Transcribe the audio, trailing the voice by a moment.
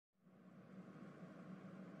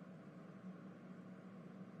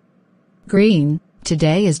Green,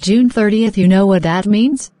 today is June 30th. You know what that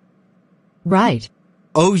means? Right.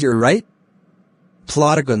 Oh, you're right.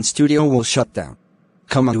 Plotagon Studio will shut down.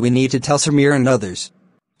 Come on, we need to tell Samir and others.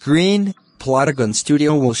 Green, Plotagon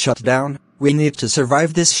Studio will shut down. We need to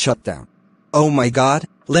survive this shutdown. Oh my god,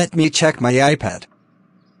 let me check my iPad.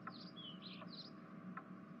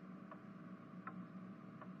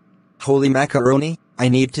 Holy macaroni, I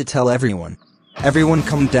need to tell everyone. Everyone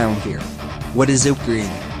come down here. What is it, Green?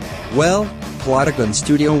 Well, Plotagon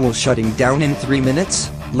Studio will shutting down in 3 minutes.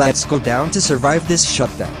 Let's go down to survive this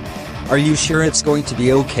shutdown. Are you sure it's going to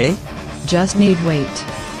be okay? Just need wait.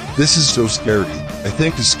 This is so scary. I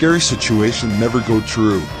think a scary situation never go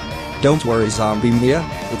true. Don't worry, Zombie Mia,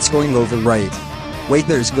 it's going over right. Wait,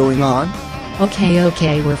 there's going on?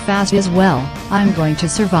 Okay, we're fast as well. I'm going to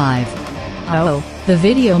survive. Oh, the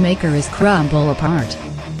video maker is crumble apart.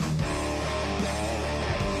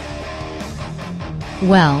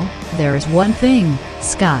 Well, there's one thing,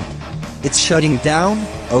 Scott. It's shutting down?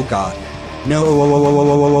 Oh god. No,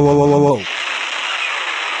 whoa.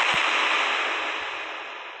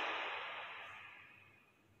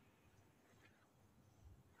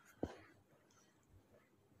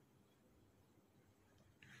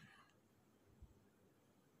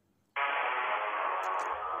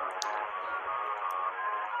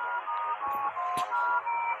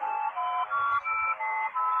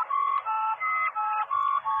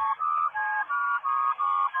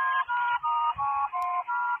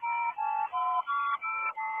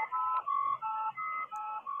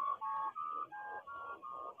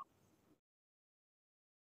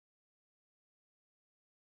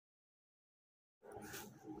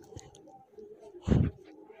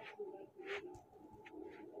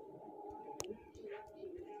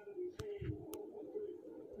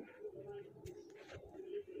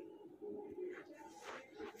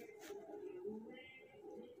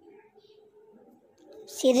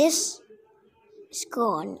 See this? It's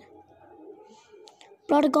gone.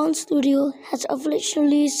 Plotagon Studio has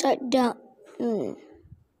officially shut down.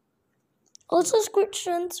 All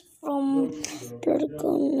subscriptions from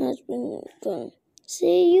Plotagon has been gone.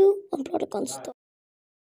 See you on Plotagon Stuff.